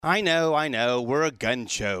I know, we're a gun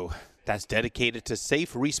show that's dedicated to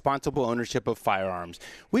safe, responsible ownership of firearms.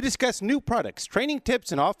 We discuss new products, training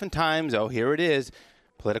tips, and oftentimes, here it is,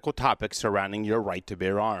 political topics surrounding your right to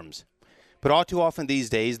bear arms. But all too often these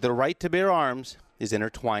days, the right to bear arms is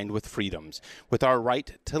intertwined with freedoms, with our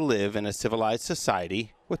right to live in a civilized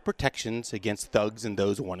society, with protections against thugs and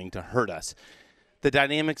those wanting to hurt us. The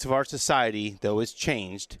dynamics of our society, though, has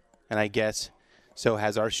changed, and I guess so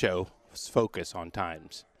has our show's focus on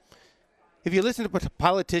times. If you listen to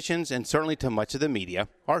politicians and certainly to much of the media,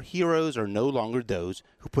 our heroes are no longer those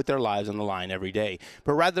who put their lives on the line every day,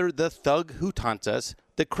 but rather the thug who taunts us,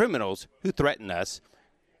 the criminals who threaten us,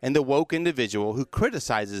 and the woke individual who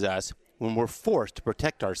criticizes us when we're forced to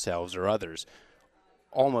protect ourselves or others,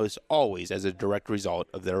 almost always as a direct result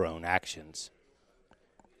of their own actions.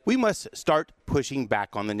 We must start pushing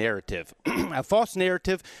back on the narrative, a false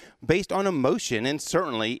narrative based on emotion and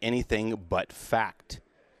certainly anything but fact.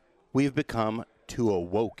 We've become too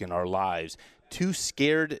awoke in our lives, too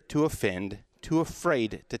scared to offend, too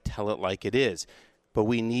afraid to tell it like it is. But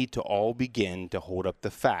we need to all begin to hold up the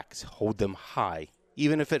facts, hold them high,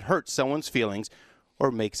 even if it hurts someone's feelings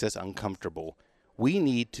or makes us uncomfortable. We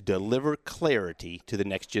need to deliver clarity to the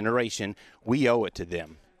next generation. We owe it to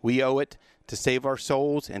them. We owe it to save our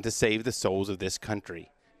souls and to save the souls of this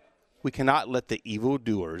country. We cannot let the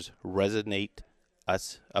evildoers resonate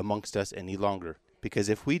amongst us any longer. Because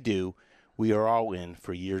if we do, we are all in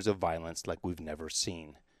for years of violence like we've never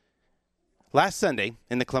seen. Last Sunday,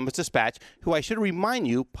 in the Columbus Dispatch, who I should remind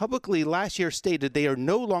you publicly last year stated they are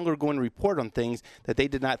no longer going to report on things that they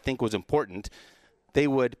did not think was important. They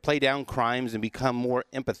would play down crimes and become more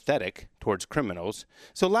empathetic towards criminals.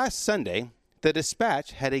 So last Sunday, the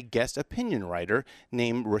Dispatch had a guest opinion writer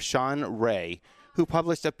named Rashawn Ray, who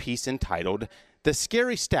published a piece entitled, "The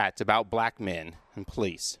Scary Stats About Black Men and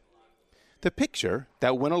Police." The picture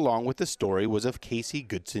that went along with the story was of Casey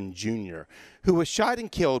Goodson, Jr., who was shot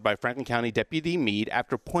and killed by Franklin County Deputy Meade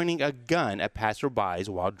after pointing a gun at passerbys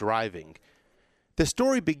while driving. The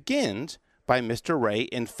story begins by Mr. Ray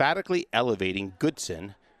emphatically elevating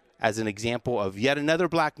Goodson as an example of yet another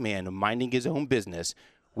black man minding his own business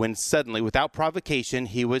when suddenly, without provocation,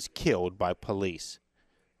 he was killed by police.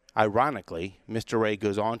 Ironically, Mr. Ray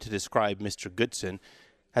goes on to describe Mr. Goodson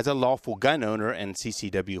as a lawful gun owner and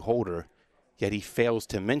CCW holder, yet he fails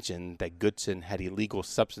to mention that Goodson had illegal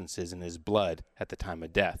substances in his blood at the time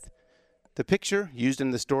of death. The picture used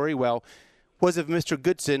in the story, was of Mr.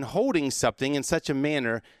 Goodson holding something in such a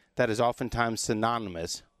manner that is oftentimes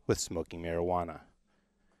synonymous with smoking marijuana.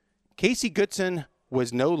 Casey Goodson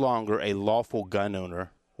was no longer a lawful gun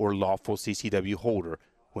owner or lawful CCW holder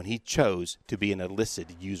when he chose to be an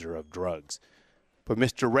illicit user of drugs. But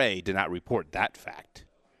Mr. Ray did not report that fact.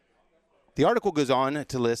 The article goes on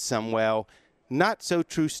to list some, not so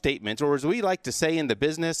true statements, or as we like to say in the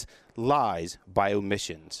business, lies by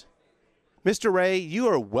omissions. Mr. Ray, you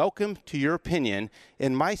are welcome to your opinion,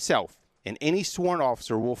 and myself and any sworn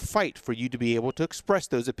officer will fight for you to be able to express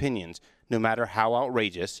those opinions, no matter how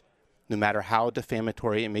outrageous, no matter how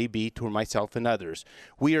defamatory it may be toward myself and others.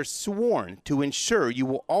 We are sworn to ensure you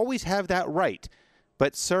will always have that right.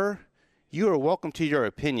 But, sir, you are welcome to your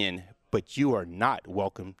opinion, but you are not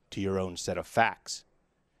welcome to your own set of facts.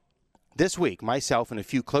 This week, myself and a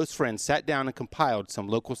few close friends sat down and compiled some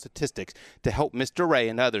local statistics to help Mr. Ray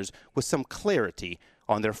and others with some clarity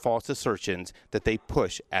on their false assertions that they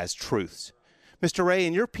push as truths. Mr. Ray,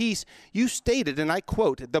 in your piece, you stated, and I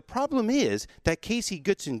quote, "The problem is that Casey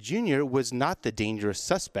Goodson Jr. was not the dangerous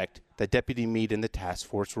suspect that Deputy Meade and the task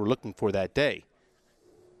force were looking for that day."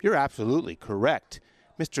 You're absolutely correct.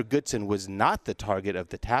 Mr. Goodson was not the target of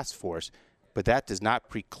the task force, but that does not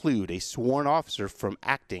preclude a sworn officer from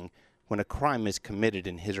acting when a crime is committed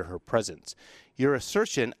in his or her presence. Your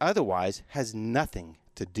assertion otherwise has nothing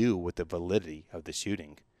to do with the validity of the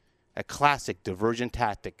shooting. A classic diversion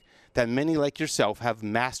tactic that many like yourself have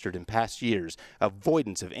mastered in past years,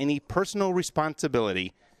 avoidance of any personal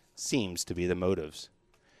responsibility, seems to be the motives.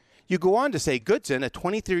 You go on to say Goodson, a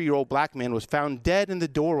 23-year-old black man, was found dead in the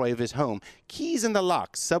doorway of his home, keys in the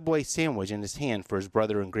lock, Subway sandwich in his hand for his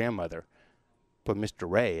brother and grandmother. But Mr.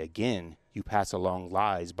 Ray, again, you pass along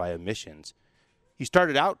lies by omissions. You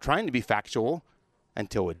started out trying to be factual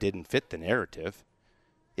until it didn't fit the narrative.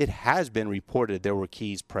 It has been reported there were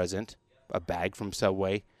keys present, a bag from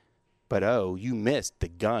Subway, but you missed the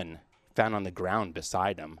gun found on the ground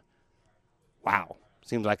beside him. Wow,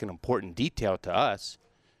 seems like an important detail to us.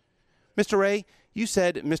 Mr. Ray, you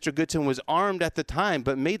said Mr. Goodson was armed at the time,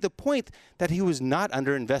 but made the point that he was not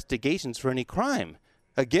under investigations for any crime.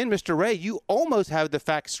 Again, Mr. Ray, you almost have the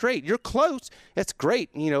facts straight. You're close. That's great,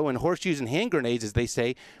 in horseshoes and hand grenades, as they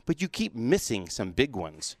say, but you keep missing some big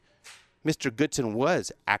ones. Mr. Goodson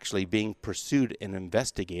was actually being pursued and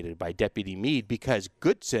investigated by Deputy Meade because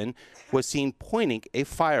Goodson was seen pointing a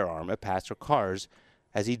firearm at passenger cars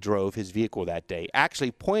as he drove his vehicle that day,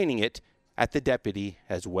 actually pointing it at the deputy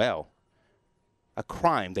as well. A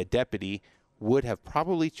crime that deputy would have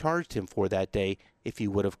probably charged him for that day if he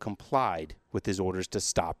would have complied with his orders to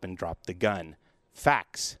stop and drop the gun.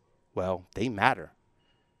 Facts, well, they matter.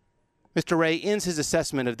 Mr. Ray ends his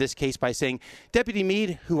assessment of this case by saying, Deputy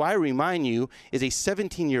Meade, who I remind you is a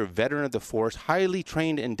 17-year veteran of the force, highly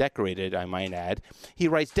trained and decorated, I might add. He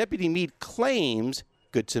writes, Deputy Meade claims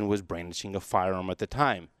Goodson was brandishing a firearm at the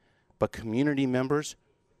time, but community members,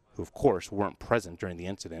 who of course weren't present during the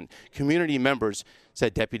incident, community members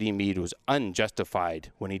said Deputy Meade was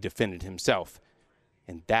unjustified when he defended himself,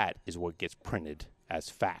 and that is what gets printed as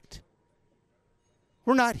fact.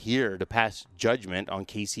 We're not here to pass judgment on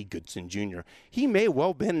Casey Goodson Jr. He may well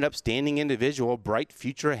have been an upstanding individual, bright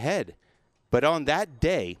future ahead. But on that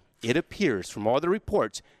day, it appears from all the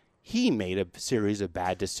reports, he made a series of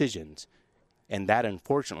bad decisions. And that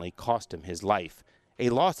unfortunately cost him his life, a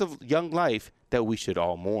loss of young life that we should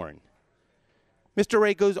all mourn. Mr.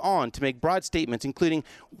 Ray goes on to make broad statements, including,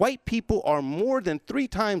 white people are more than 3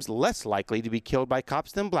 times less likely to be killed by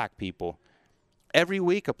cops than black people. Every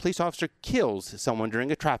week, a police officer kills someone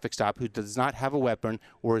during a traffic stop who does not have a weapon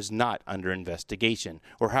or is not under investigation.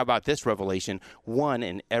 Or how about this revelation? 1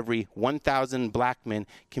 in every 1,000 black men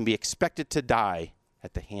can be expected to die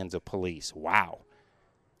at the hands of police. Wow.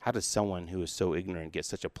 How does someone who is so ignorant get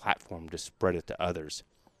such a platform to spread it to others?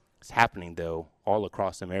 It's happening, though, all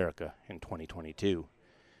across America in 2022.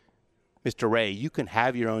 Mr. Ray, you can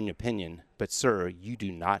have your own opinion, but, sir, you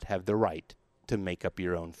do not have the right to make up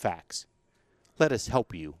your own facts. Let us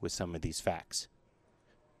help you with some of these facts.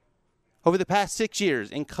 Over the past 6 years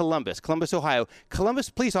in Columbus, Ohio, Columbus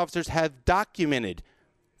police officers have documented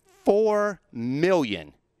 4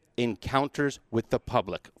 million encounters with the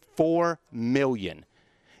public. 4 million.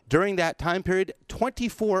 During that time period,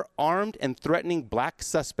 24 armed and threatening black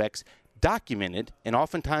suspects documented, and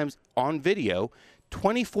oftentimes on video,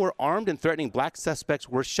 24 armed and threatening black suspects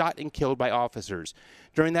were shot and killed by officers.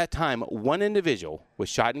 During that time, 1 individual was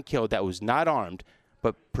shot and killed that was not armed,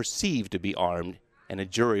 but perceived to be armed, and a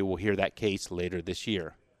jury will hear that case later this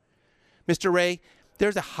year. Mr. Ray,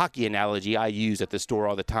 there's a hockey analogy I use at the store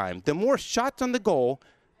all the time. The more shots on the goal,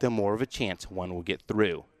 the more of a chance one will get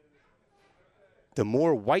through. The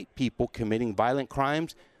more white people committing violent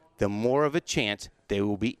crimes, the more of a chance they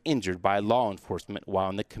will be injured by law enforcement while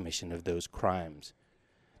in the commission of those crimes.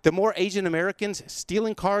 The more Asian Americans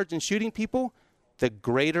stealing cars and shooting people, the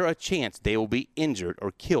greater a chance they will be injured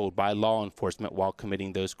or killed by law enforcement while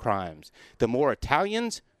committing those crimes. The more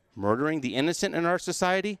Italians murdering the innocent in our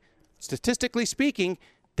society, statistically speaking,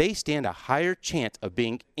 they stand a higher chance of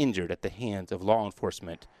being injured at the hands of law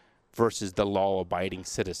enforcement versus the law-abiding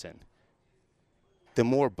citizen. The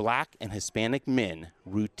more black and Hispanic men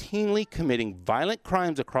routinely committing violent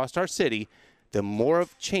crimes across our city, the more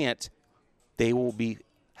of chance they will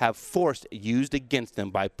have force used against them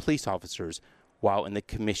by police officers while in the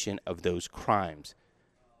commission of those crimes.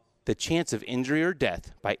 The chance of injury or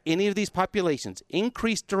death by any of these populations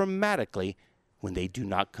increase dramatically when they do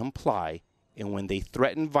not comply and when they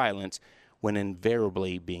threaten violence when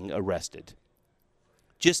invariably being arrested.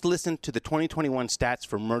 Just listen to the 2021 stats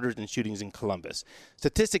for murders and shootings in Columbus.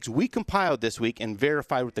 Statistics we compiled this week and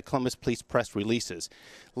verified with the Columbus Police press releases.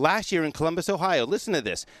 Last year in Columbus, Ohio, listen to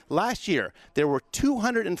this. Last year, there were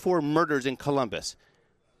 204 murders in Columbus.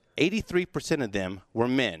 83% of them were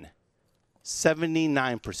men.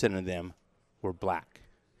 79% of them were black.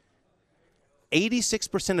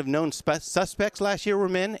 86% of known suspects last year were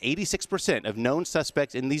men. 86% of known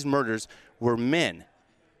suspects in these murders were men.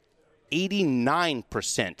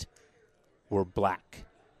 89% were black.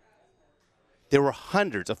 There were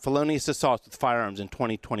hundreds of felonious assaults with firearms in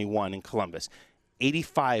 2021 in Columbus.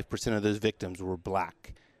 85% of those victims were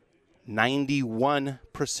black.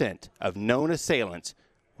 91% of known assailants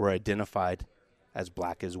were identified as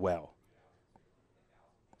black as well.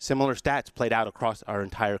 Similar stats played out across our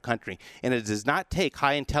entire country, and it does not take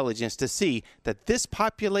high intelligence to see that this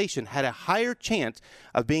population had a higher chance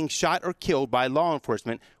of being shot or killed by law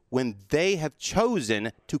enforcement when they have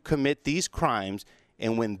chosen to commit these crimes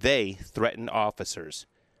and when they threaten officers.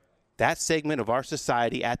 That segment of our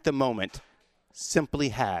society at the moment simply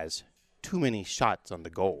has too many shots on the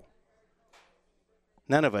goal.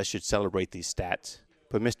 None of us should celebrate these stats.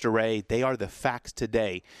 But, Mr. Ray, they are the facts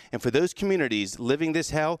today. And for those communities living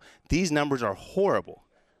this hell, these numbers are horrible.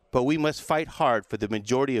 But we must fight hard for the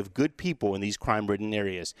majority of good people in these crime-ridden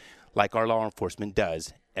areas, like our law enforcement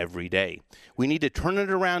does every day. We need to turn it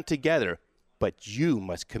around together, but you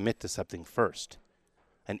must commit to something first.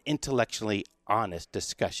 An intellectually honest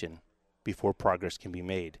discussion before progress can be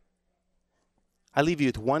made. I leave you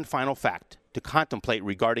with one final fact to contemplate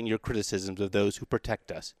regarding your criticisms of those who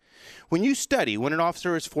protect us. When you study when an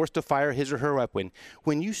officer is forced to fire his or her weapon,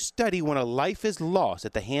 when you study when a life is lost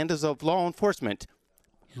at the hands of law enforcement,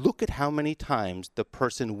 look at how many times the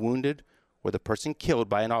person wounded or the person killed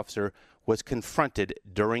by an officer was confronted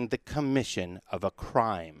during the commission of a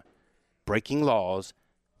crime, breaking laws,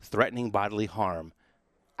 threatening bodily harm,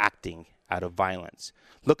 acting out of violence.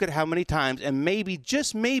 Look at how many times, and maybe,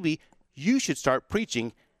 just maybe, you should start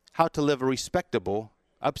preaching how to live a respectable,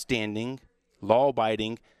 upstanding,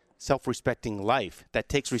 law-abiding, self-respecting life that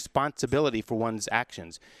takes responsibility for one's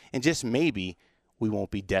actions. And just maybe we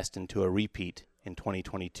won't be destined to a repeat in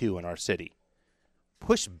 2022 in our city.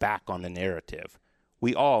 Push back on the narrative.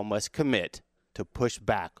 We all must commit to push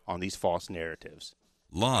back on these false narratives.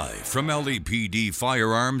 Live from LAPD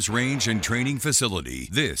Firearms Range and Training Facility,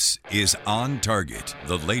 this is On Target,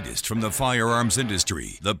 the latest from the firearms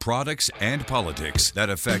industry, the products and politics that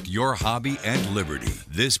affect your hobby and liberty.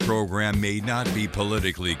 This program may not be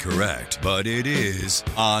politically correct, but it is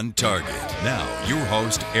On Target. Now, your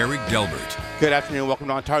host, Eric Delbert. Good afternoon. Welcome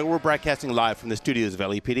to On Target. We're broadcasting live from the studios of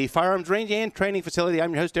LAPD Firearms Range and Training Facility.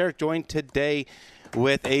 I'm your host, Eric, joined today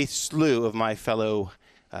with a slew of my fellow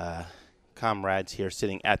comrades here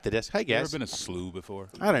sitting at the desk. Hi, guys. You ever been a slew before?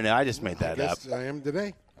 I don't know. I just made that up. I am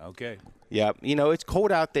today. Okay. Yeah. You know, it's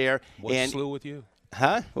cold out there. What's and slew with you?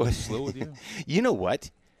 Huh? What's slew with you? You know what?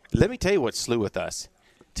 Let me tell you what's slew with us.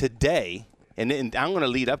 Today, and I'm going to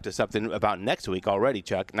lead up to something about next week already,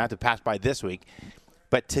 Chuck, not to pass by this week,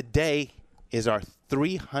 but today is our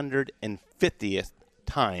 350th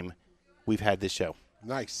time we've had this show.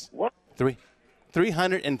 Nice. What?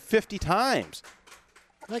 350 times.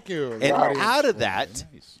 Thank you. And out of that,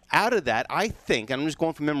 I think, and I'm just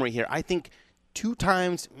going from memory here, I think 2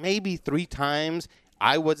 times, maybe 3 times,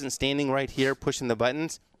 I wasn't standing right here pushing the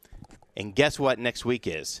buttons. And guess what next week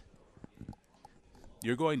is?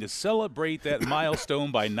 You're going to celebrate that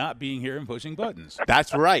milestone by not being here and pushing buttons.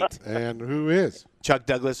 That's right. And who is? Chuck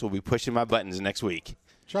Douglas will be pushing my buttons next week.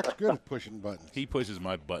 Chuck's good at pushing buttons. He pushes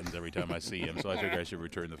my buttons every time I see him, so I figure I should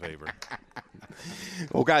return the favor.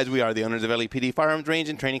 Well, guys, we are the owners of LAPD Firearms Range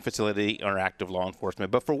and Training Facility, our active law enforcement.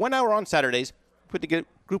 But for 1 hour on Saturdays, we put together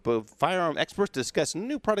a group of firearm experts to discuss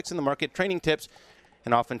new products in the market, training tips,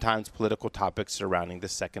 and oftentimes political topics surrounding the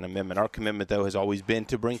Second Amendment. Our commitment, though, has always been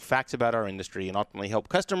to bring facts about our industry and ultimately help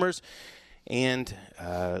customers and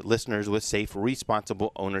listeners with safe,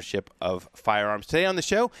 responsible ownership of firearms. Today on the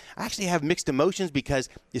show, I actually have mixed emotions because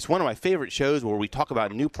it's one of my favorite shows where we talk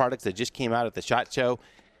about new products that just came out at the SHOT Show.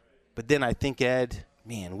 But then I think, Ed,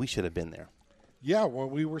 man, we should have been there. Yeah, well,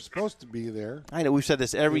 we were supposed to be there. I know. We've said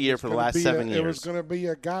this every year for the last 7 years. It was going to be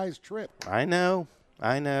a guy's trip. I know.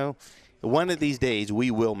 One of these days, we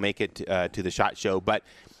will make it to the SHOT Show. But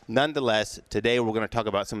nonetheless, today we're going to talk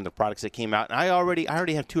about some of the products that came out. And I already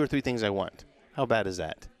have 2 or 3 things I want. How bad is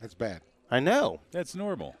that? That's bad. I know. That's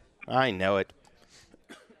normal. I know it.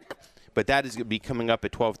 But that is going to be coming up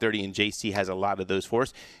at 12:30, and JC has a lot of those for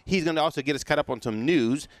us. He's going to also get us caught up on some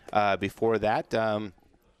news before that.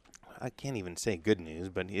 I can't even say good news,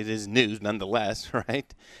 but it is news nonetheless,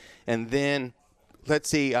 right? And then, let's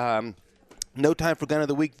see, no time for Gun of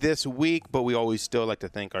the Week this week, but we always still like to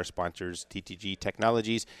thank our sponsors, TTG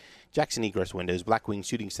Technologies, Jackson Egress Windows, Blackwing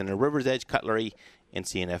Shooting Center, River's Edge Cutlery, and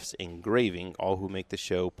CNF's Engraving, all who make the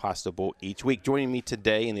show possible each week. Joining me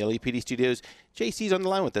today in the LAPD studios, JC's on the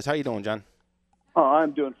line with us. How you doing, John? Oh,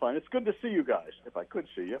 I'm doing fine. It's good to see you guys, if I could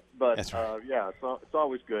see you. But, That's right. yeah, it's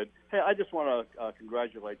always good. Hey, I just want to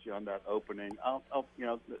congratulate you on that opening.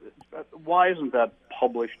 Why isn't that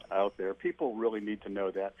published out there? People really need to know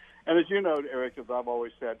that. And as you know, Eric, as I've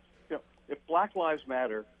always said, if Black Lives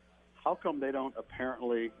Matter, how come they don't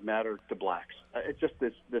apparently matter to blacks? It's just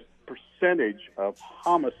this percentage of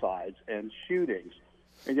homicides and shootings,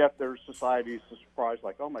 and yet there's societies surprised,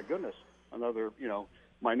 like, oh my goodness, another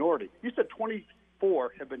minority. You said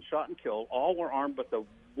 24 have been shot and killed. All were armed, but the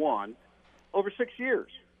one over 6 years.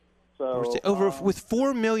 So with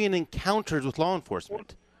 4 million encounters with law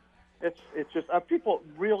enforcement. It's just people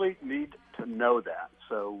really need to know that.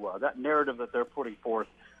 So that narrative that they're putting forth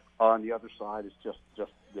on the other side is just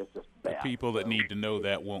bad. The people that need to know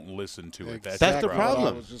that won't listen to it. That's the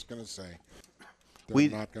problem. I was just going to say. They're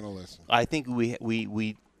not going to listen. I think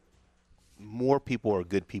we more people are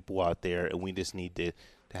good people out there, and we just need to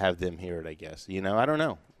have them hear it, I guess. I don't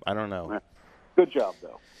know. Good job,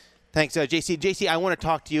 though. Thanks, JC. JC, I want to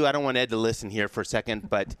talk to you. I don't want Ed to listen here for a second,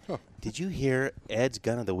 but did you hear Ed's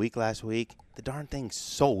Gun of the Week last week? The darn thing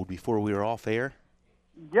sold before we were off air.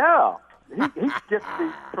 Yeah, he gets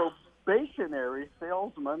the probationary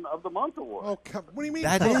salesman of the month award. Oh, what do you mean?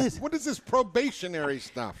 That is. What is this probationary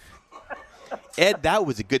stuff? Ed, that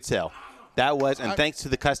was a good sale. That was, and thanks to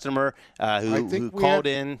the customer who called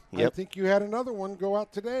in. Yep. I think you had another one go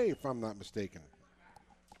out today, if I'm not mistaken.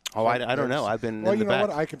 Oh, I don't know. I've been Well, in you the know back.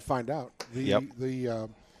 what? I can find out. The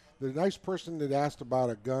nice person that asked about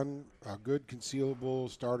a gun, a good concealable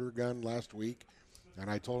starter gun last week, and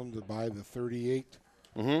I told him to buy the 38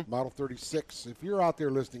 Model 36. If you're out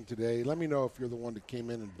there listening today, let me know if you're the one that came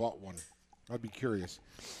in and bought one. I'd be curious,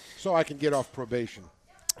 so I can get off probation.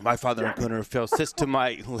 My father and Gunnar Phil sits to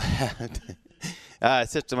my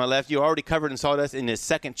left. You already covered in sawdust in his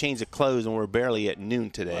second change of clothes, and we're barely at noon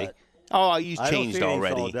today. What? Oh, you I don't changed see any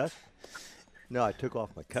already. sawdust. No, I took off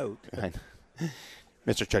my coat.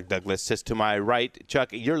 Mr. Chuck Douglas sits to my right. Chuck,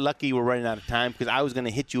 you're lucky we're running out of time because I was going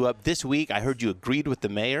to hit you up this week. I heard you agreed with the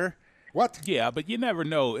mayor. What? Yeah, but you never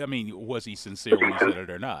know. I mean, was he sincere when he said it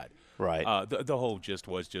or not? Right. The whole gist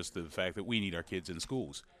was just the fact that we need our kids in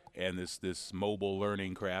schools. And this mobile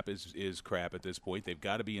learning crap is crap at this point. They've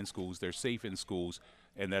got to be in schools. They're safe in schools,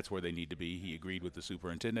 and that's where they need to be. He agreed with the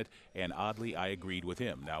superintendent, and oddly, I agreed with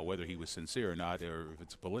him. Now, whether he was sincere or not, or if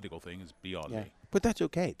it's a political thing, is beyond me. But that's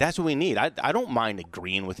okay. That's what we need. I don't mind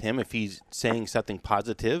agreeing with him if he's saying something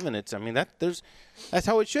positive, and that's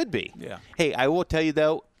how it should be. Yeah. Hey, I will tell you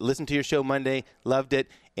though, listen to your show Monday, loved it,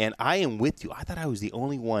 and I am with you. I thought I was the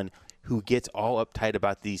only one who gets all uptight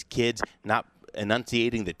about these kids not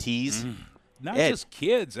enunciating the T's. Not Ed, just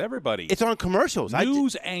kids, everybody. It's on commercials.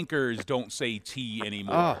 News anchors don't say T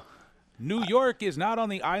anymore. New York is not on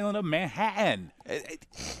the island of Manhattan.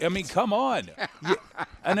 I mean, come on.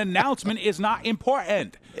 An announcement is not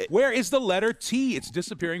important. Where is the letter T? It's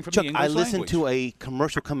disappearing from Chuck, the English I language. listened to a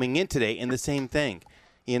commercial coming in today, and the same thing.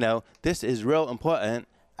 This is real important.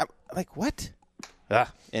 I'm like, what?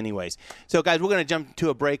 Anyways, so guys, we're going to jump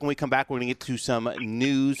to a break. When we come back, we're going to get to some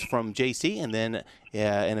news from JC, and then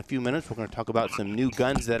in a few minutes, we're going to talk about some new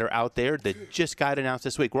guns that are out there that just got announced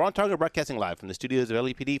this week. We're on Target Broadcasting live from the studios of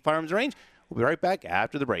LEPD Firearms Range. We'll be right back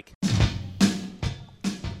after the break.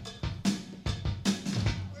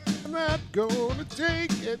 I'm not gonna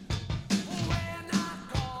take it.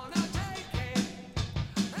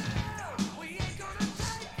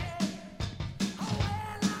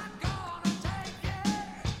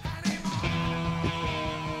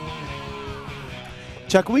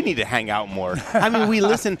 Chuck, we need to hang out more. I mean, we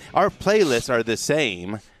listen. Our playlists are the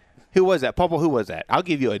same. Who was that? Popo, who was that? I'll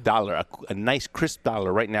give you $1, a nice crisp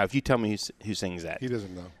 $1 right now if you tell me who sings that. He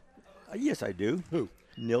doesn't know. Yes, I do. Who?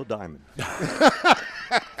 Neil Diamond.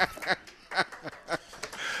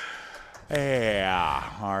 Yeah,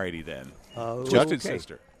 alrighty then. Justin Twisted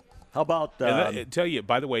Sister. How about And tell you,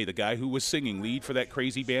 by the way, the guy who was singing lead for that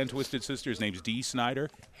crazy band, Twisted Sister, his name's Dee Snider,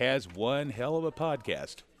 has one hell of a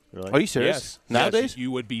podcast. really? Are you serious? Yes. Nowadays? Yes,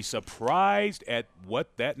 you would be surprised at what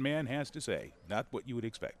that man has to say. Not what you would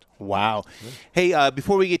expect. Wow. Hey,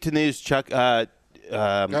 before we get to news, Chuck, Ed,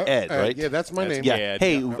 right? Yeah, that's my name. Yeah. Ed,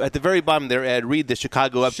 Hey, yeah. at the very bottom there, Ed, read the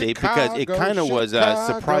Chicago update because it kind of was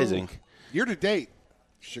surprising. Year to date,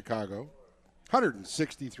 Chicago,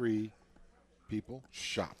 163 people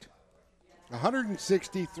shot.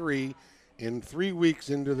 163 in 3 weeks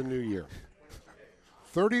into the new year.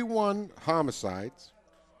 31 homicides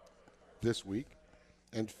this week,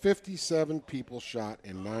 and 57 people shot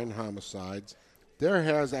in 9 homicides. There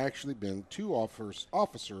has actually been 2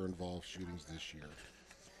 officer-involved shootings this year.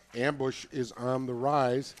 Ambush is on the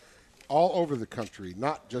rise all over the country,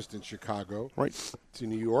 not just in Chicago. Right. To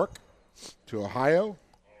New York, to Ohio,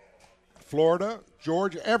 Florida,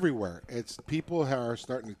 Georgia, everywhere. It's people are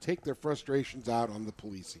starting to take their frustrations out on the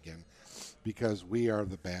police again because we are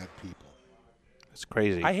the bad people. It's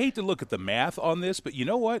crazy. I hate to look at the math on this, but you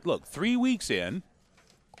know what? Look, 3 weeks in.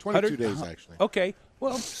 22 days, actually. Okay.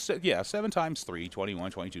 Well, 7 times 3,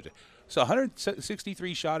 21, 22 days. So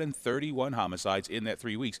 163 shot and 31 homicides in that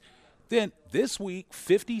 3 weeks. Then this week,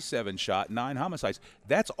 57 shot, 9 homicides.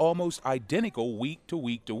 That's almost identical week to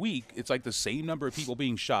week to week. It's like the same number of people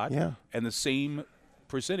being shot and the same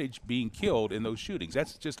percentage being killed in those shootings.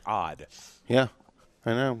 That's just odd. Yeah,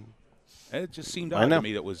 I know. And it just seemed I odd know. to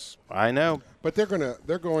me that was. I know. But they're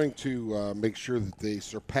going to make sure that they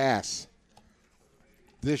surpass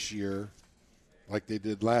this year like they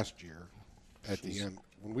did last year at the end.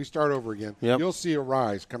 When we start over again, Yep. you'll see a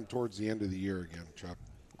rise come towards the end of the year again, Chuck.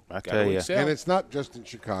 I Gotta tell you. excel. And it's not just in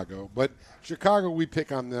Chicago, but Chicago, we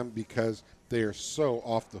pick on them because they are so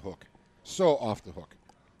off the hook. So off the hook.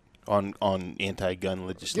 On anti-gun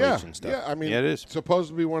legislation stuff. Yeah, I mean, yeah, it is. supposed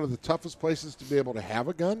to be one of the toughest places to be able to have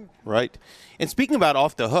a gun. Right. And speaking about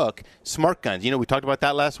off the hook, smart guns. We talked about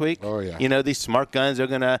that last week. Oh, yeah. These smart guns are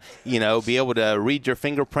going to, be able to read your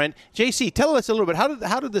fingerprint. JC, tell us a little bit.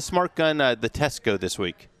 How did the smart gun, the test go this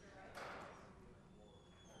week?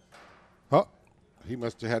 Oh, he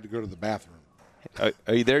must have had to go to the bathroom.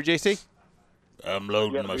 Are you there, JC? I'm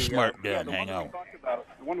loading my smart gun. the Hang on.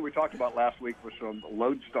 The one we talked about last week was from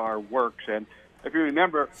Lodestar Works, and if you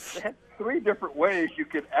remember, they had 3 different ways you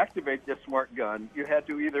could activate this smart gun. You had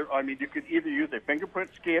to you could either use a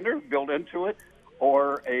fingerprint scanner built into it,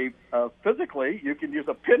 or physically, you can use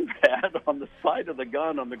a pin pad on the side of the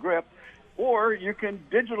gun on the grip, or you can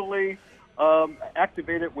digitally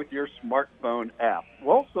activate it with your smartphone app.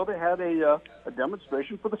 Well, so they had a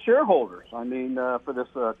demonstration for the shareholders, for this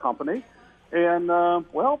company, and,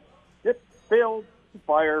 it failed to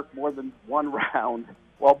fire more than one round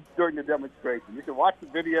during the demonstration. You can watch the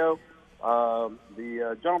video.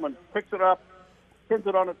 The gentleman picks it up, pins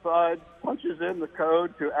it on its side, punches in the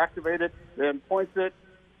code to activate it, then points it,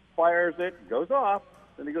 fires it, goes off,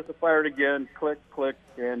 then he goes to fire it again, click, click,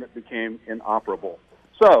 and it became inoperable.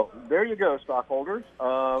 So there you go, stockholders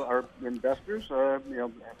or investors.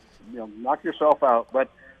 Knock yourself out. But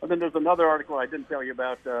then there's another article I didn't tell you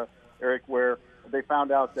about, Eric, where they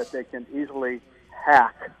found out that they can easily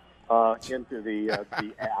hack into the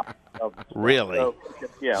app. Really? So,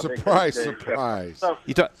 yeah. Surprise, they- surprise.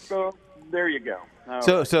 So there you go. All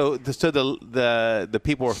So right. the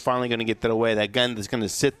people are finally going to get that away. That gun that's going to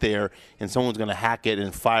sit there, and someone's going to hack it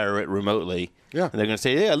and fire it remotely. Yeah. And they're going to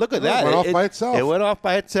say, "Yeah, look at that! It went off by itself." It went off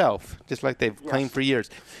by itself, just like they've claimed for years."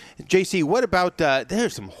 JC, what about?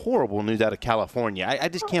 There's some horrible news out of California. I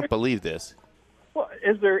just can't believe this. Well,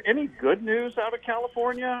 is there any good news out of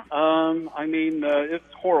California?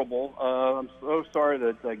 It's horrible. I'm so sorry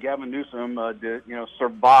that Gavin Newsom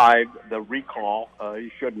survived the recall.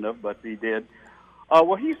 He shouldn't have, but he did.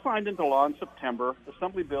 He signed into law in September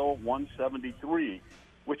Assembly Bill 173,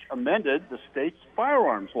 which amended the state's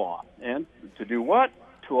firearms law. And to do what?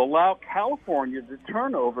 To allow California to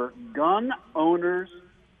turn over gun owners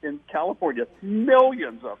in California,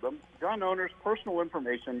 millions of them, gun owners' personal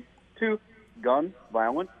information to gun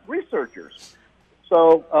violence researchers.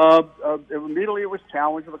 So immediately it was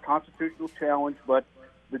challenged with a constitutional challenge, but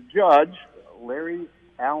the judge, Larry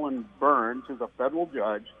Allen Burns, who's a federal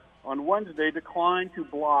judge, on Wednesday declined to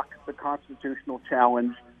block the constitutional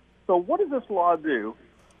challenge. So what does this law do?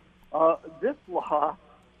 This law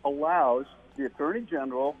allows the Attorney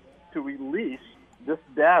General to release this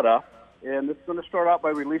data, and it's going to start out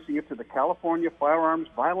by releasing it to the California Firearms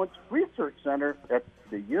Violence Research Center at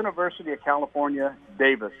the University of California,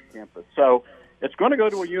 Davis campus. So it's going to go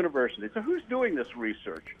to a university. So who's doing this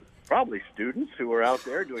research? Probably students who are out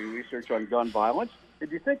there doing research on gun violence. Do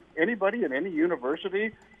you think anybody at any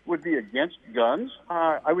university would be against guns?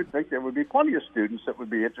 I would think there would be plenty of students that would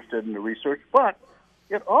be interested in the research, but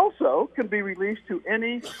it also can be released to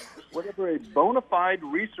whatever a bona fide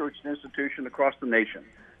research institution across the nation.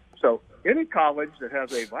 So any college that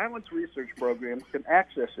has a violence research program can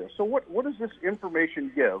access this. So what does this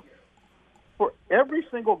information give? For every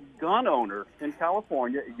single gun owner in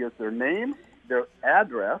California, it gives their name, their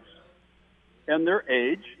address, and their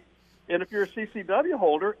age. And if you're a CCW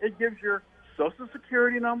holder, it gives your Social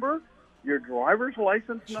Security number, your driver's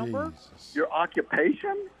license number, Jesus. your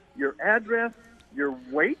occupation, your address, your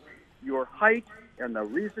weight, your height, and the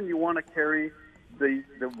reason you want to carry the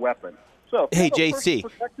weapon. So, Hey, for a JC. personal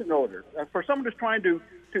protection order, for someone who's trying to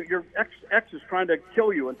your ex is trying to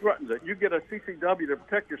kill you and threatens it, you get a CCW to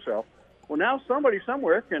protect yourself. Well, now somebody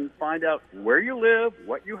somewhere can find out where you live,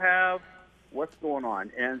 what you have, what's going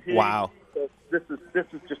on, and Wow. this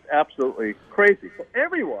is just absolutely crazy for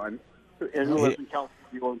everyone who lives in California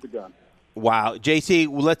who owns a gun. Wow. JC,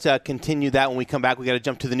 let's continue that when we come back. We got to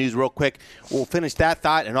jump to the news real quick. We'll finish that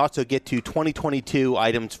thought and also get to 2022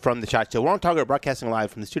 items from the SHOT Show. We're on Target, broadcasting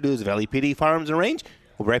live from the studios of LEPD Firearms and Range.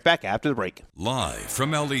 We'll be right back after the break. Live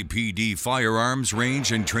from LEPD Firearms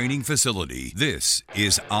Range and Training Facility, this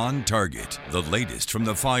is On Target, the latest from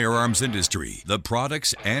the firearms industry, the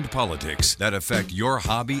products and politics that affect your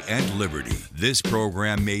hobby and liberty. This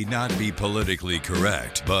program may not be politically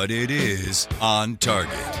correct, but it is On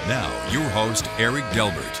Target. Now, your host, Eric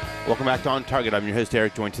Delbert. Welcome back to On Target. I'm your host,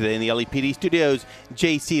 Eric, joined today in the LEPD studios.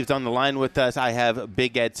 JC is on the line with us. I have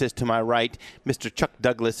Big Ed sits to my right. Mr. Chuck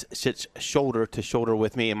Douglas sits shoulder to shoulder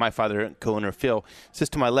with me, and my father, co-owner Phil, sits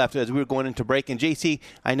to my left as we were going into break. And JC,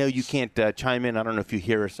 I know you can't chime in. I don't know if you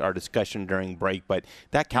hear our discussion during break, but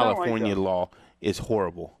that California law is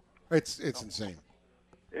horrible. It's insane.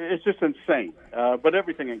 It's just insane. But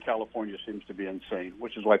everything in California seems to be insane,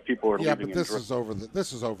 which is why people are Yeah, leaving. but this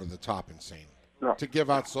is over the top insane. No. To give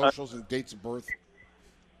out socials and dates of birth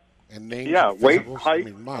and names. Yeah, and weight, physicals, height. I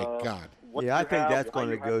mean, my God. what Yeah, I you think have, that's how going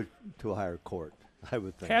to you go have- to a higher court. I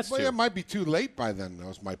would think. Has Well, to. it might be too late by then, though,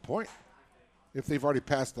 is my point. If they've already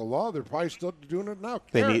passed the law, they're probably still doing it now.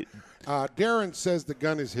 They Darren says the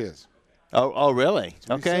gun is his. Oh, really?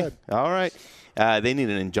 what he Okay. said. All right. They need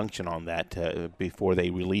an injunction on that before they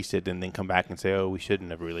release it and then come back and say, oh, we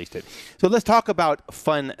shouldn't have released it. So let's talk about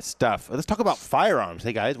fun stuff. Let's talk about firearms.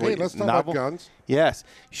 Hey, guys. Hey, let's talk about guns. Yes.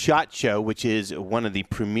 SHOT Show, which is one of the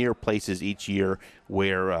premier places each year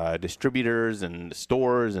where distributors and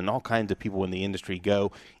stores and all kinds of people in the industry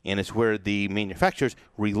go, and it's where the manufacturers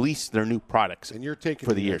release their new products And you're taking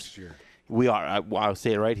for the it years. next year. We are. I'll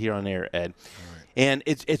say it right here on air, Ed. And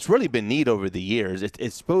it's really been neat over the years.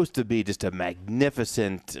 It's supposed to be just a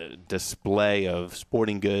magnificent display of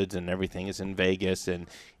sporting goods and everything. It's in Vegas, and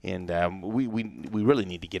we really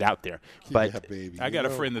need to get out there. But yeah, baby. I got a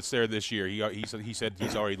friend that's there this year. He said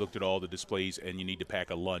he's already looked at all the displays, and you need to pack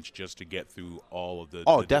a lunch just to get through all of the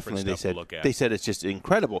oh, the definitely, different stuff to look at. they said it's just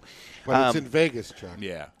incredible. But it's in Vegas, Chuck.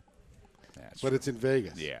 Yeah. But it's in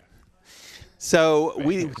Vegas. Yeah. So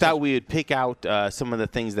we thought we would pick out some of the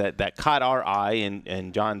things that caught our eye,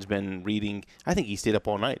 and John's been reading. I think he stayed up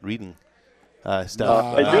all night reading stuff.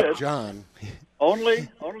 I Not did. John. Only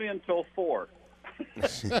until 4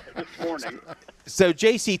 this morning. So,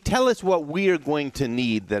 JC, tell us what we are going to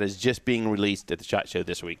need that is just being released at the SHOT Show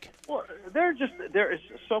this week. Well, there is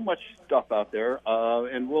so much stuff out there,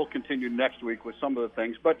 and we'll continue next week with some of the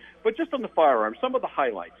things. But just on the firearms, some of the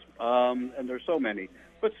highlights, and there's so many.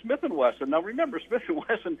 But Smith & Wesson. Now, remember, Smith &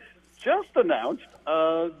 Wesson just announced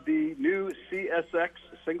the new CSX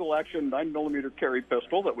single-action 9mm carry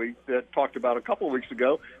pistol that we talked about a couple of weeks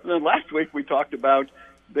ago. And then last week we talked about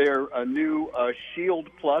their new Shield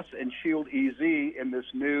Plus and Shield EZ in this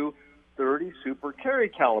new 30 Super Carry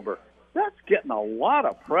caliber. That's getting a lot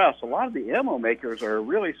of press. A lot of the ammo makers are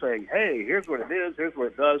really saying, hey, here's what it is, here's what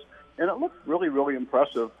it does. And it looks really, really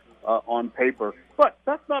impressive on paper. But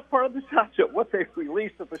that's not part of the SHOT Show. What they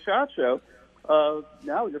released at the SHOT Show,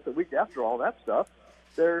 now just a week after all that stuff,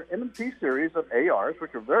 their M&P series of ARs,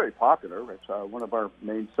 which are very popular. It's one of our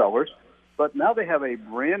main sellers. But now they have a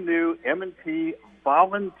brand new M&P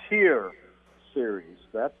Volunteer series.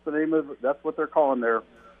 That's the name of. That's what they're calling their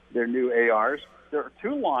new ARs. There are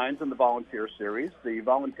two lines in the Volunteer series: the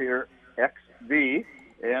Volunteer XV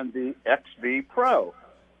and the XV Pro.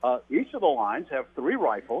 Each of the lines have 3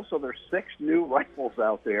 rifles, so there's 6 new rifles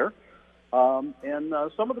out there. And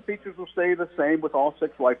some of the features will stay the same with all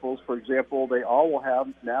 6 rifles. For example, they all will have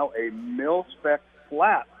now a mil-spec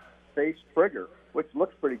flat face trigger, which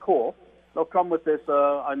looks pretty cool. They'll come with this.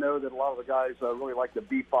 I know that a lot of the guys really like the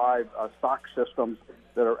B5 stock systems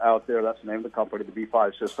that are out there. That's the name of the company, the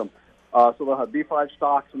B5 system. So they'll have B5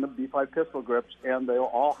 stocks and the B5 pistol grips, and they'll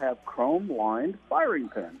all have chrome-lined firing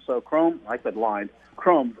pins. So chromed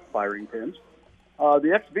firing pins.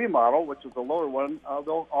 The XV model, which is the lower one,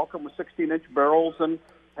 they'll all come with 16-inch barrels and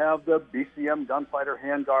have the BCM gunfighter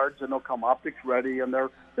handguards, and they'll come optics ready, and they're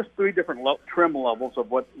just 3 different trim levels of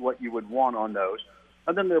what you would want on those.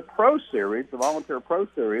 And then the Pro Series, the Volunteer Pro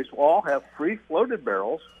Series, will all have free-floated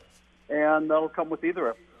barrels, and they'll come with either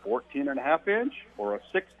a 14.5-inch or a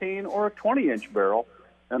 16 or a 20-inch barrel.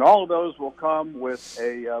 And all of those will come with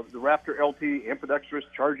the Raptor LT ambidextrous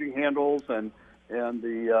charging handles and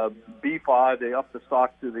the B5. They up the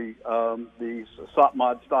stock to the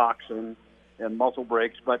SOT-mod stocks and muzzle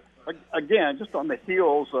brakes. But again, just on the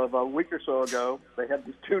heels of a week or so ago, they had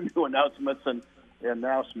these 2 new announcements, and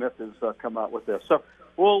now Smith has come out with this. So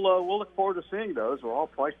we'll look forward to seeing those. They're all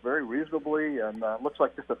priced very reasonably, and looks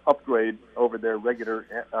like just an upgrade over their regular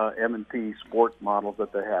M&P sport models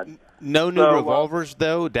that they had. No new revolvers,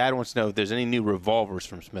 though? Dad wants to know if there's any new revolvers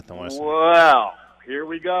from Smith & Wesson. Well, here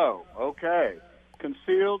we go. Okay.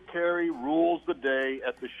 Concealed carry rules the day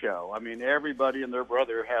at the show. I mean, everybody and their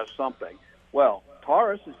brother has something. Well,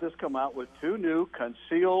 Taurus has just come out with 2 new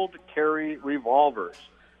concealed carry revolvers.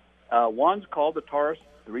 One's called the Taurus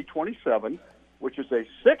 327, which is a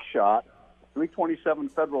 6-shot 327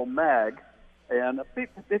 Federal mag, and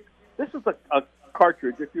this is a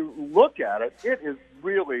cartridge. If you look at it, it is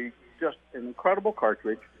really just an incredible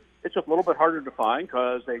cartridge. It's just a little bit harder to find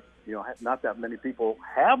because not that many people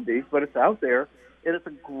have these, but it's out there, and it's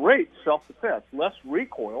a great self-defense. Less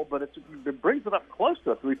recoil, but it brings it up close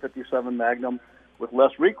to a .357 Magnum with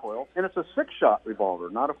less recoil, and it's a 6-shot revolver,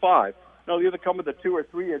 not a 5. Now, they either come with a 2 or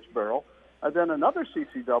 3-inch barrel. And then another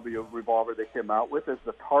CCW revolver they came out with is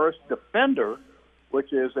the Taurus Defender,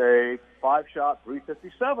 which is a 5-shot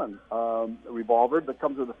 .357 revolver that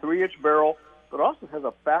comes with a 3-inch barrel, but also has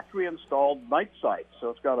a factory-installed night sight. So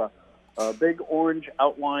it's got a big orange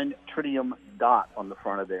outline tritium dot on the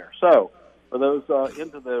front of there. So for those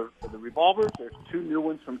into the revolvers, there's 2 new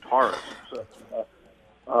ones from Taurus. So,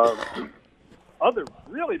 other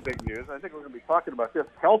really big news, I think we're going to be talking about this,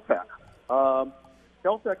 Keltec.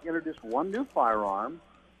 Keltec introduced one new firearm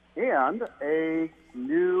and a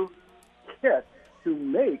new kit to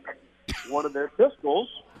make one of their pistols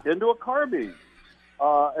into a carbine.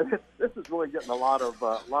 And this is really getting a lot of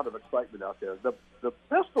excitement out there. The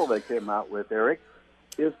pistol they came out with, Eric,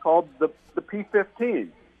 is called the P15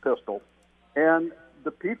 pistol, and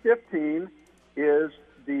the P15 is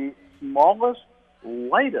the smallest,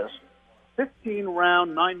 lightest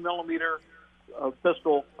 15-round 9mm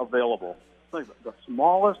pistol available. The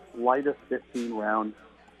smallest, lightest 15-round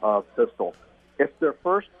pistol. It's their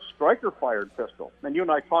first striker-fired pistol. And you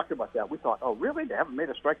and I talked about that. We thought, oh, really? They haven't made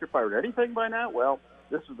a striker-fired anything by now? Well,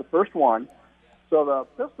 this is the first one. So the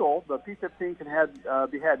pistol, the P15, can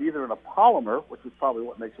be had either in a polymer, which is probably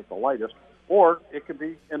what makes it the lightest, or it could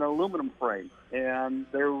be in an aluminum frame. And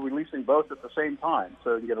they're releasing both at the same time.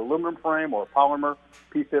 So you can get an aluminum frame or a polymer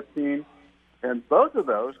P15. And both of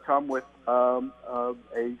those come with a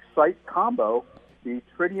sight combo, the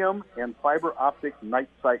tritium and fiber optic night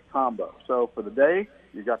sight combo. So for the day,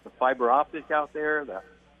 you got the fiber optic out there, that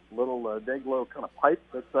little day-glow kind of pipe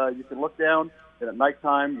that you can look down. And at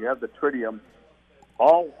nighttime, you have the tritium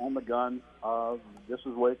all on the gun. This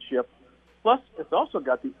is the way it's shipped. Plus, it's also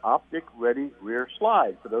got the optic-ready rear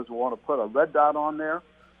slide for those who want to put a red dot on there.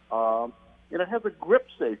 And it has a grip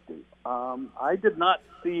safety. I did not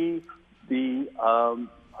see a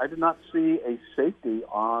safety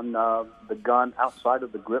on the gun outside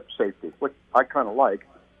of the grip safety, which I kind of like.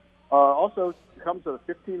 Also, it comes with a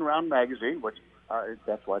 15-round magazine, which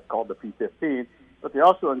that's why it's called the P15. But they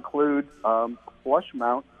also include flush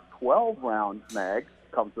mount 12-round mag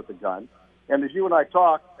comes with the gun. And as you and I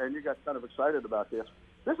talked, and you got kind of excited about this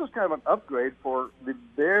is kind of an upgrade for the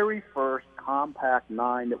very first compact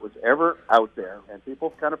 9 that was ever out there. And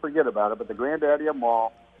people kind of forget about it, but the granddaddy of them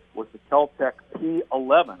all was the Keltec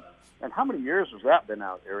P11. And how many years has that been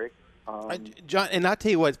out, Eric? John, and I'll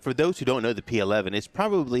tell you what, for those who don't know the P11, it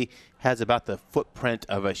probably has about the footprint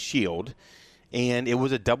of a shield, and it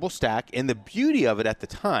was a double stack. And the beauty of it at the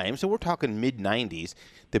time, so we're talking mid-'90s,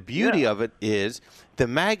 the beauty of it is the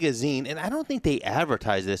magazine, and I don't think they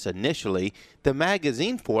advertised this initially, the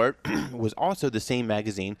magazine for it was also the same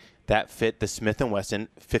magazine that fit the Smith & Wesson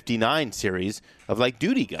 59 series of like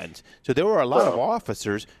duty guns. So there were a lot of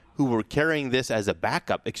officers who were carrying this as a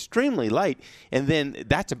backup, extremely light. And then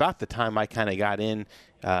that's about the time I kind of got in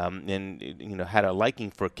and had a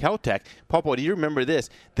liking for Keltec. Pawpaw, do you remember this?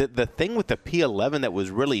 The thing with the P11 that was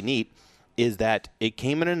really neat is that it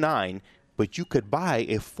came in a 9, but you could buy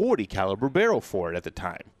a 40 caliber barrel for it at the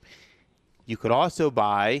time. You could also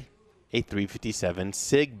buy a .357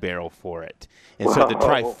 SIG barrel for it. And so the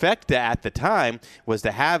trifecta at the time was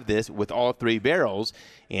to have this with all 3 barrels,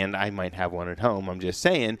 and I might have one at home, I'm just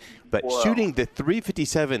saying, but shooting the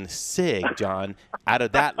 .357 SIG, John, out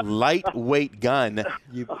of that lightweight gun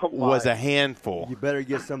was a handful. You better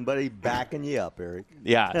get somebody backing you up, Eric.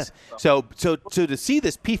 Yes. So to see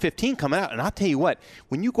this P15 come out, and I'll tell you what,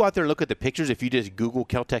 when you go out there and look at the pictures, if you just Google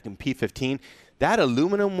Keltec and P15, that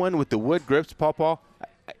aluminum one with the wood grips, Pawpaw,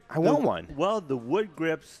 I want one. Well, the wood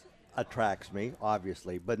grips attracts me,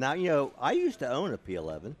 obviously. But now, I used to own a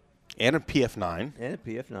P11. And a PF9. And a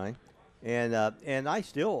PF9. And I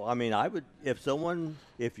still, I would,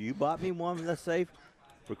 if you bought me one, let's say,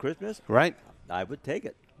 for Christmas. Right. I would take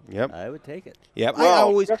it. Yep. I would take it. Yep. Well, I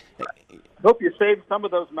always hope you saved some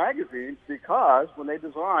of those magazines, because when they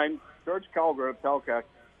designed, George Calgar of Keltec,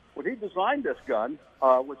 when he designed this gun,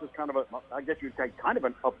 which is kind of I guess you'd say kind of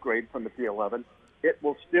an upgrade from the P11, it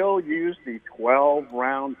will still use the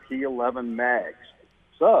 12-round P11 mags.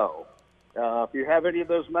 So, if you have any of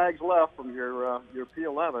those mags left from your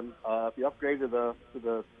P11, if you upgrade to the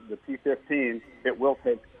P15, it will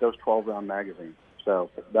take those 12-round magazines. So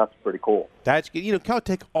that's pretty cool. That's good.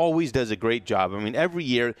 Kel-Tec always does a great job. I mean, every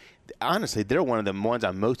year, honestly, they're one of the ones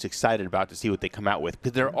I'm most excited about to see what they come out with,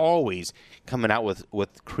 because they're always coming out with They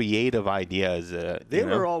creative ideas.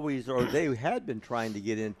 were always, or they had been trying to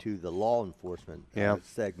get into the law enforcement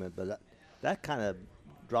segment, but that kind of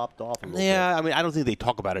dropped off a little bit. Yeah, I mean, I don't think they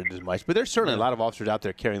talk about it as much, but there's certainly a lot of officers out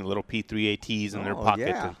there carrying the little P3ATs in their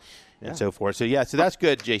pocket and so forth. So that's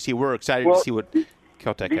good, JC. We're excited to see what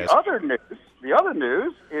Kel-Tec has. The other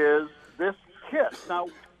news is this kit. Now,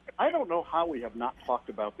 I don't know how we have not talked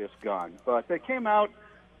about this gun, but they came out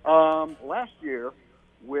last year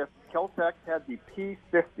with Kel-Tec had the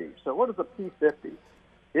P50. So what is the P50?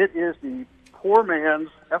 It is the poor man's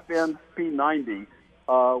FN P90,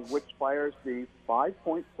 which fires the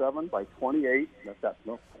 5.7 by 28. That's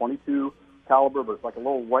 22 caliber, but it's like a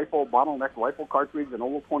little rifle, bottleneck rifle cartridge, and a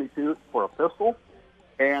little 22 for a pistol.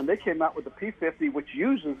 And they came out with the P50, which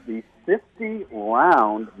uses the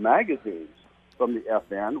 50-round magazines from the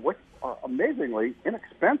FN, which are amazingly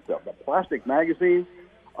inexpensive. The plastic magazines,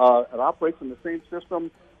 it operates in the same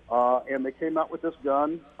system, and they came out with this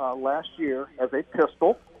gun last year as a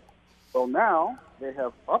pistol. So now they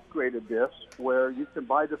have upgraded this where you can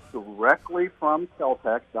buy this directly from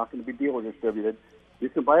Kel-Tec. It's not going to be dealer distributed. You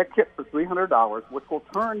can buy a kit for $300, which will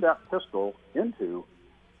turn that pistol into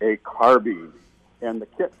a carbine. And the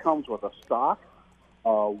kit comes with a stock,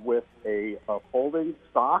 with a folding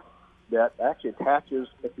stock that actually attaches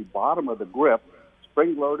at the bottom of the grip,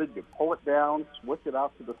 spring-loaded. You pull it down, switch it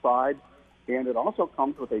out to the side, and it also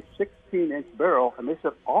comes with a 16-inch barrel. And they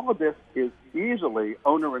said all of this is easily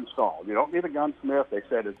owner-installed. You don't need a gunsmith. They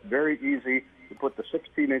said it's very easy to put the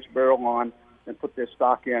 16-inch barrel on and put this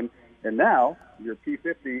stock in. And now your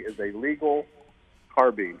P50 is a legal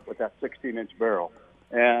carbine with that 16-inch barrel.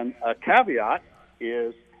 And a caveat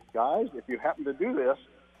is, guys, if you happen to do this,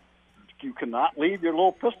 you cannot leave your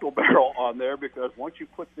little pistol barrel on there, because once you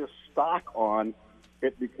put this stock on,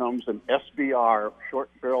 it becomes an SBR,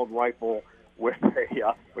 short-barreled rifle, with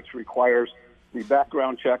which requires the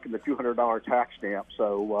background check and the $200 tax stamp.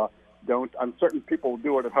 So I'm certain people will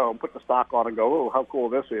do it at home, put the stock on and go, oh, how cool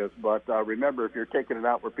this is. But remember, if you're taking it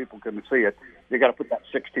out where people can see it, you got to put that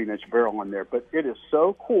 16-inch barrel in there. But it is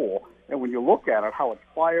so cool, and when you look at it, how it's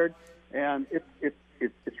fired, and it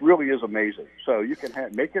really is amazing. So you can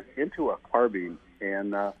make it into a carbine,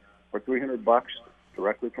 and for $300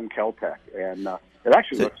 directly from Kel-Tec, and it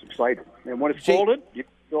actually looks exciting. And when it's folded, you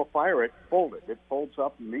can still fire it folded. It folds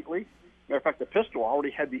up neatly. Matter of fact, the pistol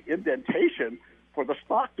already had the indentation for the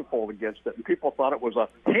stock to fold against it, and people thought it was a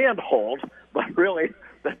handhold, but really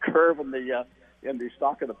the curve in the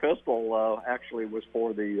stock of the pistol actually was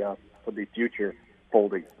for the future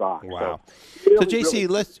folding stock. Wow. So JC,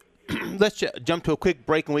 let's jump to a quick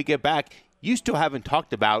break. When we get back, you still haven't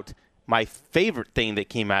talked about my favorite thing that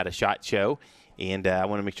came out of SHOT Show, and I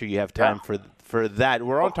want to make sure you have time for that.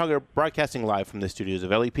 We're on Target, broadcasting live from the studios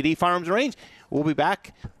of LAPD Firearms Range. We'll be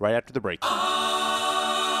back right after the break.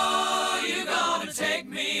 Oh, you're gonna take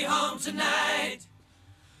me home tonight.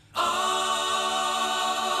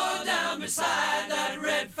 Oh, down beside that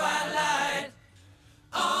red firelight.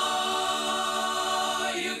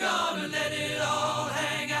 Oh, you're gonna let it all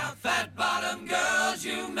hang out. Fat bottom girls,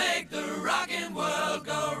 you make the rockin' world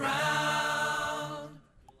go round.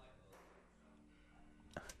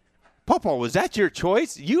 Pawpaw, was that your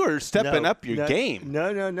choice? You are stepping up your game.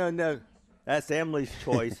 No. That's Emily's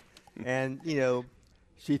choice. And,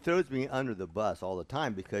 she throws me under the bus all the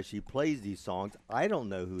time because she plays these songs. I don't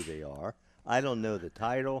know who they are. I don't know the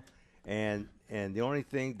title. And the only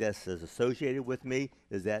thing that's associated with me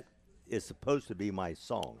is that it's supposed to be my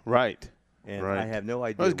song. Right. And I have no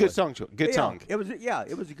idea. It was a good song. Good song. It was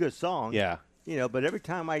a good song. Yeah. But every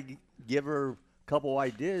time I give her a couple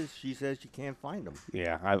ideas, she says she can't find them.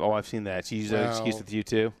 Yeah, I've seen that. She's excused with you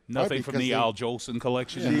too. Nothing from the Al Jolson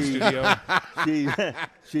collection in the studio.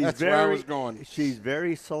 She's That's very, where I was going. She's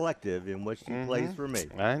very selective in what she plays for me.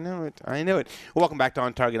 I know it. Well, welcome back to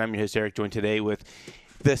On Target. I'm your host, Eric, joined today with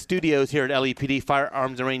the studios here at LAPD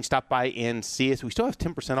Firearms and Range. Stop by and see us. We still have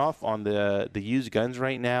 10% off on the used guns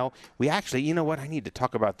right now. We actually, you know what? I need to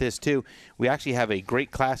talk about this too. We actually have a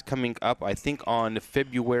great class coming up, I think, on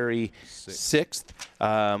February 6th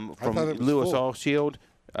from Lewis All Shield.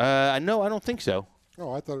 No, I don't think so.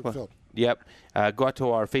 Oh, I thought it filled. Yep. Go out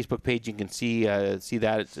to our Facebook page. You can see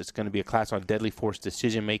that. It's going to be a class on deadly force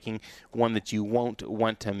decision-making, one that you won't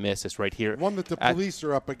want to miss. It's right here. One that the police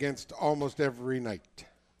are up against almost every night.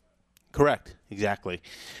 Correct. Exactly.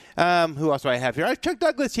 Who else do I have here? I have Chuck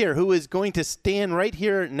Douglas here, who is going to stand right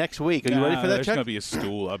here next week. Are you ready for that, There's Chuck? going to be a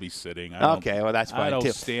stool. I'll be sitting. Okay, well, that's fine, I don't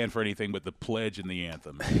too. stand for anything but the pledge and the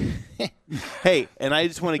anthem. Hey, and I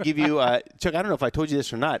just want to give you, Chuck, I don't know if I told you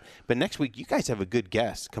this or not, but next week you guys have a good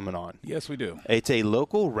guest coming on. Yes, we do. It's a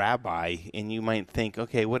local rabbi, and you might think,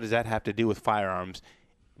 okay, what does that have to do with firearms?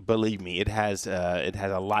 Believe me, it has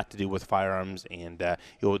a lot to do with firearms, and it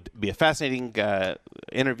will be a fascinating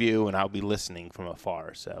interview, and I'll be listening from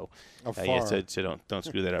afar. So, Afar. so don't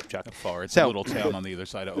screw that up, Chuck. Afar. It's So- a little town on the other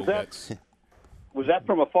side of Obetz. Was that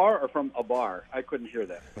from afar or from a bar? I couldn't hear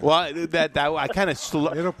that. Well, that I kind of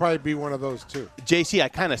It'll probably be one of those two. JC, I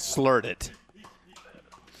kind of slurred it.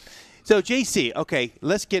 So, JC, okay,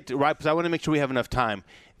 let's get to right because I want to make sure we have enough time.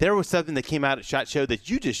 There was something that came out at SHOT Show that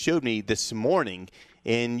you just showed me this morning,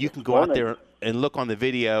 and you can go out there and look on the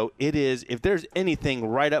video. It is, if there's anything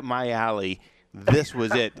right up my alley, this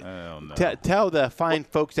was it. Oh, no. Tell the fine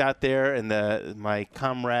folks out there and my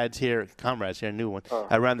comrades here, a new one,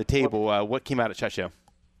 around the table, what came out at SHOT Show.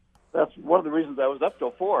 That's one of the reasons I was up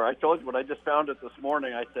till 4. I told you when I just found it this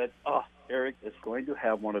morning, I said, oh, Eric is going to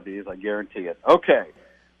have one of these. I guarantee it. Okay.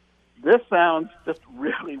 This sounds just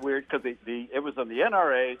really weird because it was on the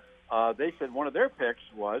NRA. They said one of their picks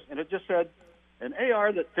was, and it just said, an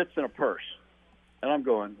AR that fits in a purse. And I'm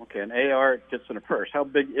going, okay, an AR fits in a purse. How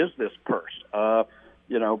big is this purse? But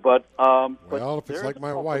Well, if it's like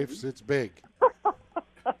my wife's, it's big.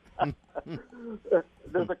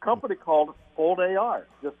 There's a company called Fold AR,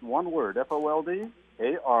 just one word, Fold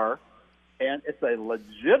AR, and it's a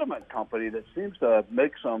legitimate company that seems to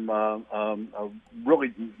make some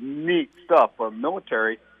really neat stuff for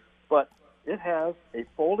military, but it has a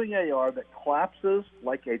folding AR that collapses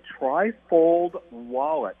like a tri-fold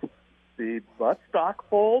wallet. The buttstock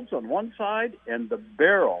folds on one side and the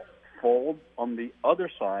barrel folds on the other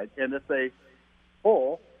side, and it's a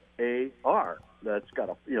full AR that's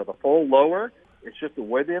got the full lower. It's just the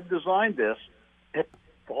way they have designed this. It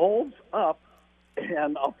folds up,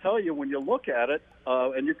 and I'll tell you, when you look at it,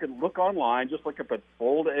 and you can look online, just look up at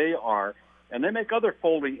Fold AR, and they make other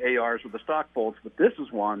folding ARs with the stock folds, but this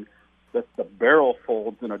is one that the barrel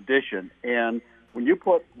folds in addition. And when you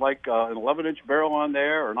put like an 11-inch barrel on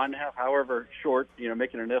there, or 9.5, however short,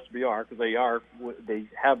 making an SBR, because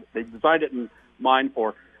they designed it in mind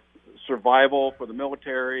for survival for the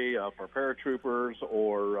military, for paratroopers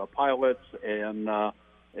or pilots, and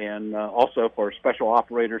also for special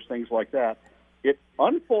operators, things like that. It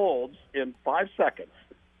unfolds in 5 seconds,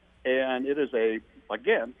 and it is a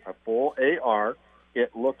full AR.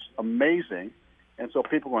 It looks amazing. And so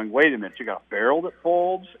people are going, wait a minute, you got a barrel that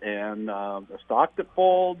folds and a stock that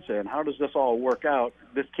folds, and how does this all work out?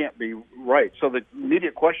 This can't be right. So the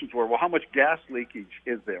immediate questions were, well, how much gas leakage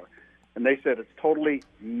is there? And they said it's totally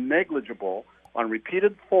negligible. On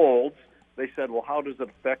repeated folds, they said, well, how does it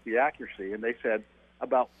affect the accuracy? And they said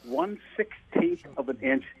about 1/16 of an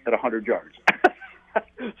inch at 100 yards.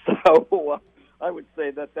 So I would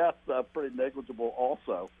say that's pretty negligible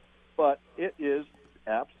also. But it is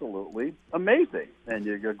absolutely amazing. And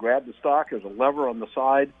you grab the stock. There's a lever on the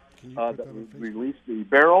side that releases the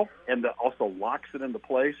barrel and that also locks it into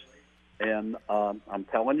place. And I'm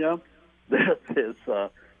telling you, this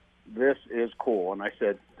is cool. And I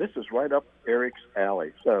said, this is right up Eric's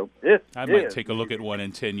alley. So I might take a look at one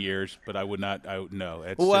in 10 years, but I would not. No,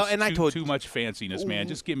 it's too much fanciness, man.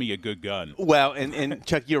 Just give me a good gun. Well, and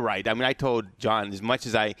Chuck, you're right. I mean, I told John, as much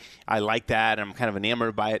as I like that, and I'm kind of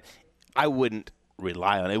enamored by it, I wouldn't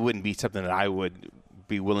rely on it. It wouldn't be something that I would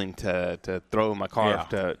be willing to throw in my car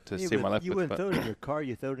to save my life. You wouldn't throw it in your car.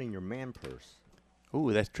 You throw it in your man purse.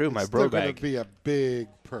 Ooh, that's true. My It's bro still going bag. to be a big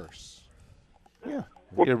purse. Yeah.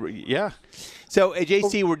 Yeah. So,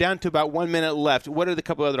 JC, we're down to about 1 minute left. What are the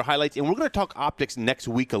couple other highlights? And we're going to talk optics next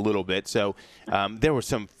week a little bit. So, there were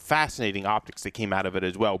some fascinating optics that came out of it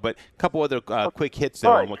as well. But a couple other quick hits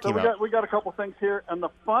there on what came out. We got a couple things here on the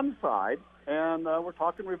fun side, and we're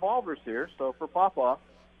talking revolvers here. So for Papa,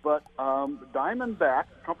 but Diamondback,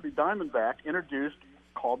 company Diamondback, introduced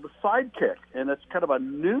called the Sidekick, and it's kind of a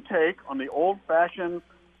new take on the old-fashioned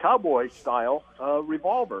cowboy-style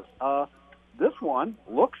revolver. This one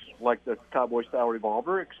looks like the cowboy-style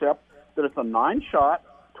revolver, except that it's a 9-shot,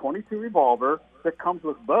 22 revolver that comes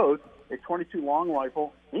with both a 22 long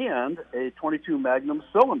rifle and a 22 Magnum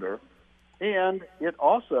cylinder. And it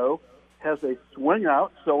also has a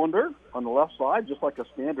swing-out cylinder on the left side, just like a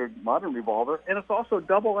standard modern revolver. And it's also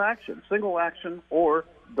double action, single action or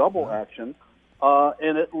double action.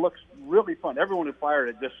 And it looks really fun. Everyone who fired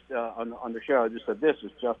it just on the show just said, this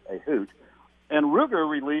is just a hoot. And Ruger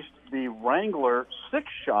released the Wrangler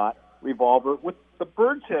 6-shot revolver with the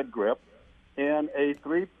bird's head grip and a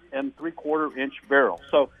 3 3/4 inch barrel.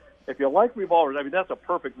 So if you like revolvers, I mean, that's a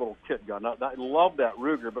perfect little kit gun. I love that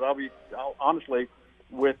Ruger, but honestly,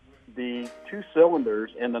 with the 2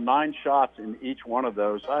 cylinders and the 9 shots in each one of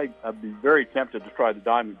those, I'd be very tempted to try the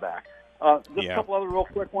Diamondback. Just a couple other real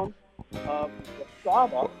quick ones.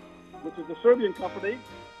 Sava, which is a Serbian company,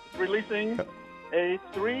 is releasing a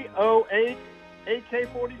 308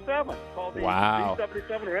 AK-47 called the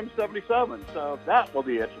V77 or M77. So that will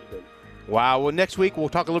be interesting. Wow. Well, next week we'll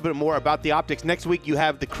talk a little bit more about the optics. Next week you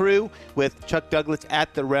have The Crew with Chuck Douglas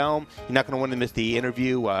at the Realm. You're not going to want to miss the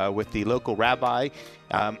interview with the local rabbi.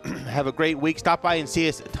 Have a great week. Stop by and see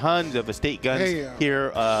us. Tons of estate guns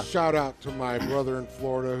here. Shout out to my brother in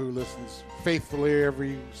Florida who listens faithfully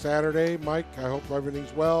every Saturday. Mike, I hope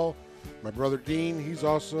everything's well. My brother Dean, he's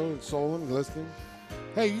also in Solon listening.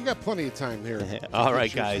 Hey, you got plenty of time here. All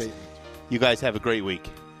right, guys. You guys have a great week.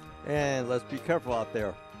 And let's be careful out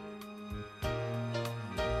there.